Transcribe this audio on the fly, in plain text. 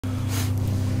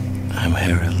I'm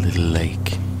here at a little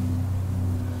lake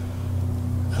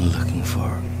and looking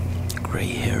for grey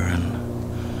heron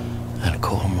and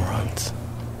cormorant,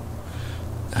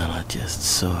 and I just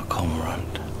saw a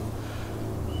cormorant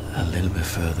a little bit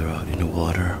further out in the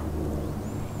water,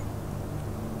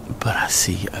 but I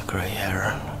see a grey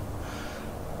heron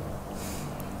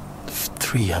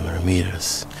 300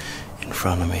 meters in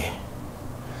front of me,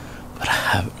 but I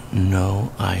have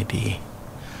no idea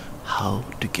how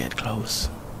to get close.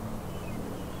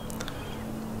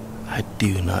 I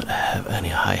do not have any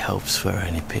high hopes for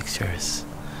any pictures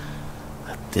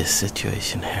at this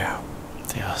situation here.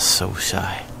 They are so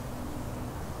shy.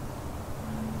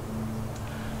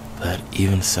 But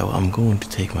even so, I'm going to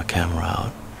take my camera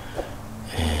out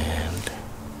and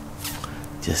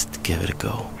just give it a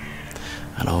go.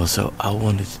 And also, I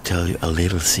wanted to tell you a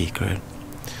little secret.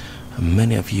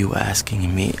 Many of you are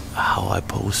asking me how I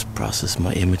process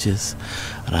my images,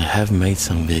 and I have made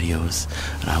some videos,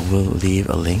 and I will leave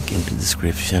a link in the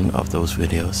description of those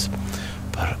videos.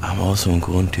 But I'm also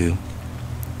going to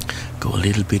go a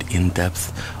little bit in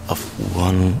depth of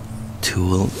one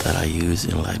tool that I use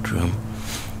in Lightroom,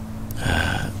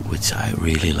 which I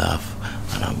really love,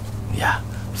 and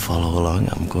follow along.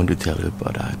 I'm going to tell you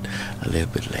about that a little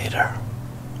bit later.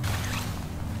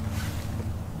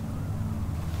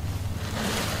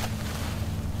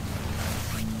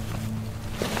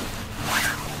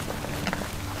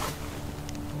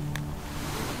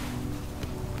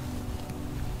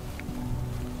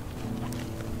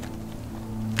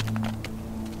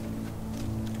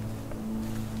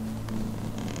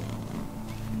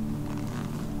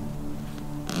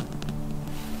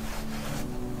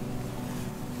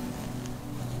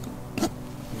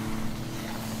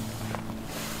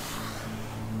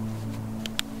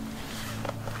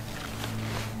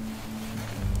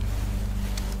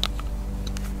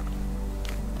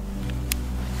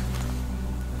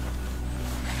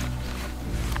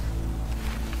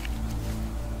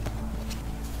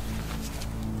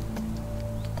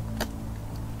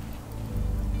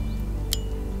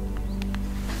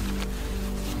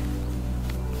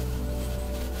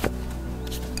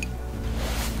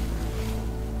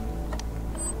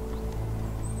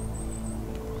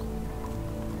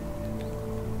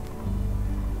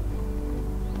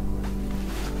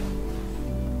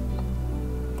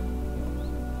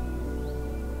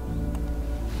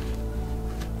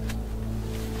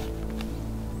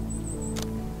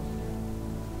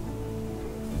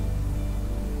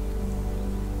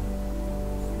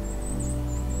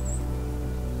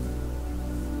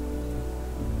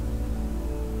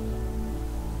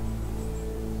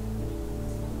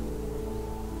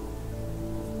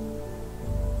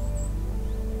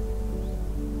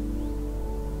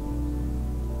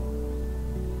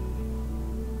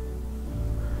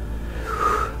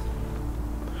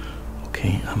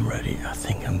 Okay, I'm ready. I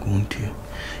think I'm going to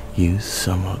use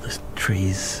some of the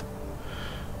trees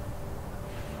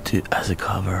as a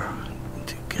cover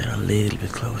to get a little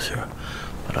bit closer,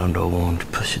 but I don't want to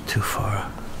push it too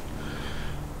far.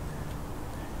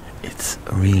 It's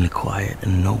really quiet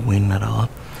and no wind at all,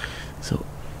 so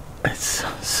it's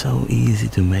so easy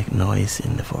to make noise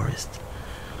in the forest.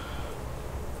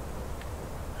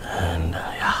 And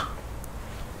I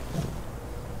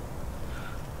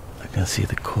can see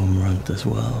the cormorant as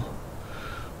well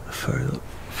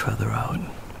further out.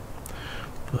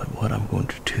 But what I'm going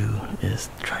to do is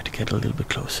try to get a little bit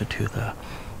closer to the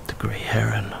grey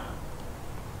heron.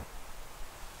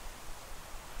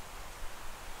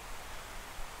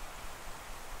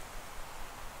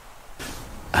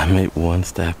 I made one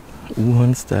step,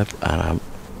 and I'm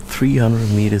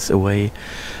 300 meters away.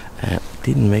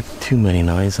 Didn't make too many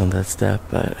noise on that step,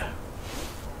 but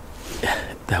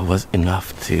that was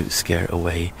enough to scare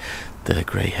away the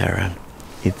grey heron.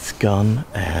 It's gone,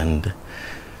 and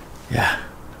I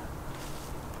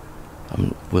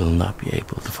will not be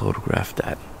able to photograph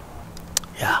that.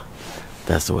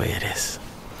 That's the way it is.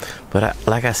 But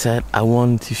like I said, I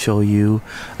wanted to show you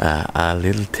a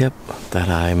little tip that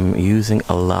I'm using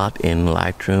a lot in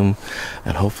Lightroom,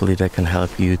 and hopefully that can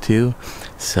help you too.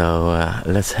 So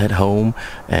let's head home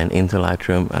and into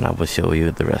Lightroom, and I will show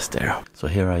you the rest there. So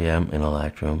here I am in a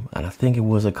Lightroom, and I think it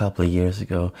was a couple of years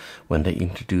ago when they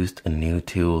introduced a new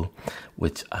tool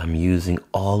which I'm using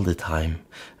all the time,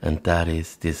 and that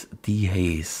is this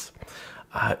dehaze.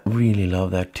 I really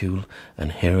love that tool,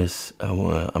 and here is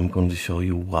I'm going to show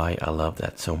you why I love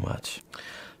that so much.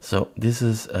 So this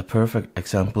is a perfect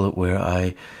example where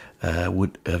I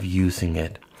would have using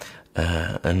it,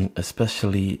 and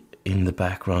especially in the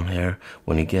background here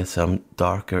when you get some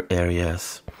darker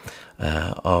areas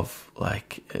of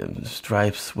like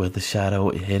stripes with the shadow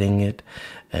hitting it,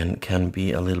 and can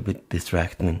be a little bit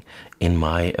distracting in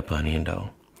my opinion though.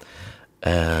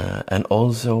 And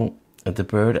also the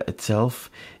bird itself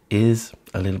is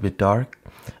a little bit dark,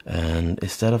 and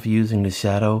instead of using the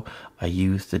shadow I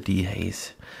use the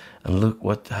dehaze. And look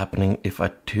what's happening if I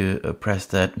press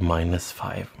that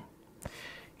 -5.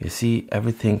 You see,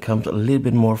 everything comes a little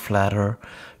bit more flatter,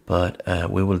 but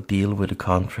we will deal with the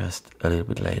contrast a little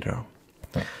bit later.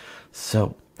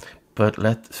 So, but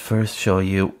let's first show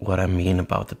you what I mean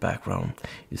about the background.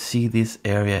 You see this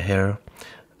area here,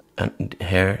 and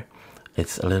here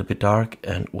it's a little bit dark,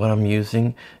 and what I'm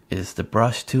using is the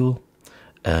brush tool,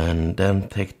 and then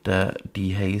take the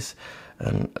dehaze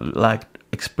and like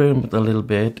experiment a little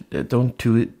bit. Don't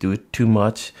do it too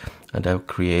much, and that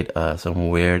will create some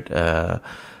weird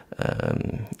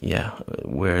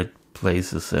weird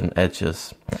places and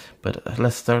edges. But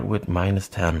let's start with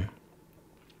 -10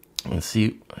 and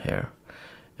see here.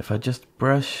 If I just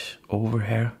brush over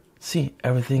here, see,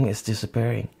 everything is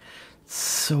disappearing.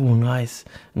 So nice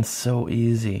and so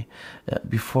easy.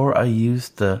 Before I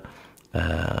used the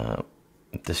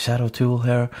shadow tool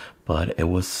here, but it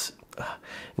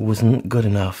wasn't good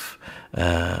enough.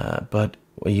 But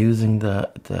using the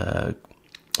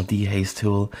dehaze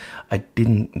tool, I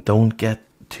don't get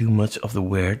too much of the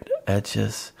weird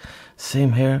edges.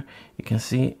 Same here, you can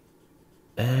see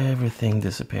everything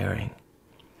disappearing.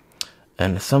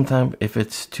 And sometimes if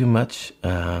it's too much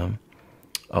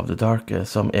of the dark,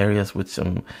 some areas with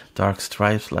some dark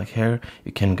stripes like here,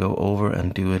 you can go over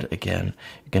and do it again.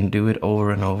 You can do it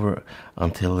over and over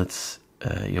until it's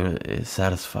you're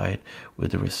satisfied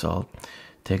with the result.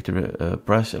 Take the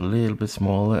brush a little bit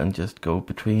smaller and just go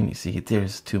between. You see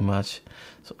there's too much,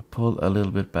 so I pull a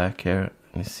little bit back here,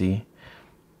 and you see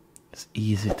it's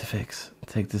easy to fix.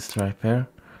 Take this stripe here,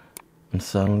 and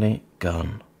suddenly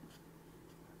gone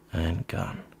and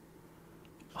gone.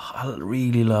 I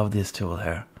really love this tool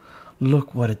here.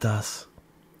 Look what it does,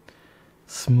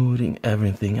 smoothing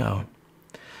everything out.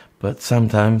 But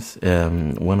sometimes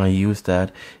when I use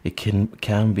that, it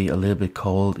can be a little bit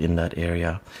cold in that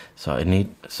area, so I need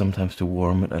sometimes to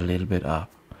warm it a little bit up.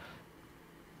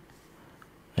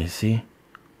 You see,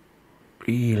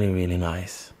 really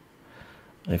nice.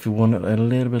 If you want it a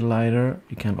little bit lighter,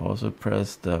 you can also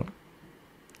press the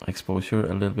exposure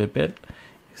a little bit.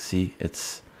 You see,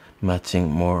 it's matching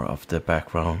more of the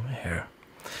background here,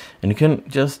 and you can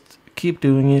just keep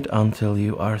doing it until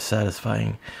you are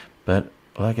satisfying. But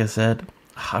like I said,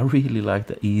 I really like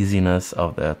the easiness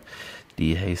of that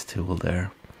dehaze tool there.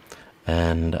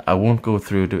 And I won't go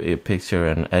through the picture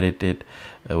and edit it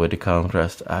with the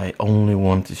contrast. I only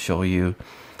want to show you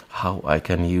how I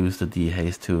can use the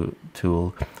dehaze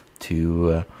tool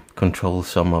to control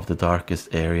some of the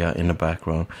darkest area in the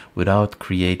background without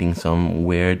creating some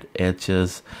weird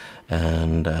edges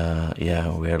and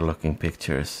weird looking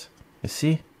pictures. You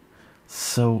see,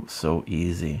 so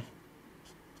easy.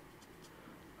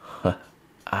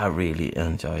 I really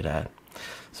enjoy that.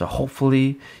 So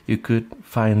hopefully you could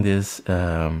find this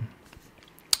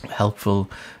helpful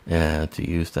to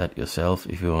use that yourself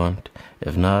if you want.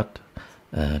 If not,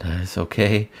 that is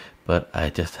okay, but I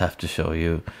just have to show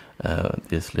you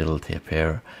this little tip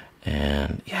here.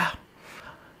 And yeah,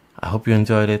 I hope you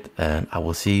enjoyed it, and I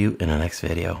will see you in the next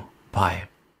video. Bye.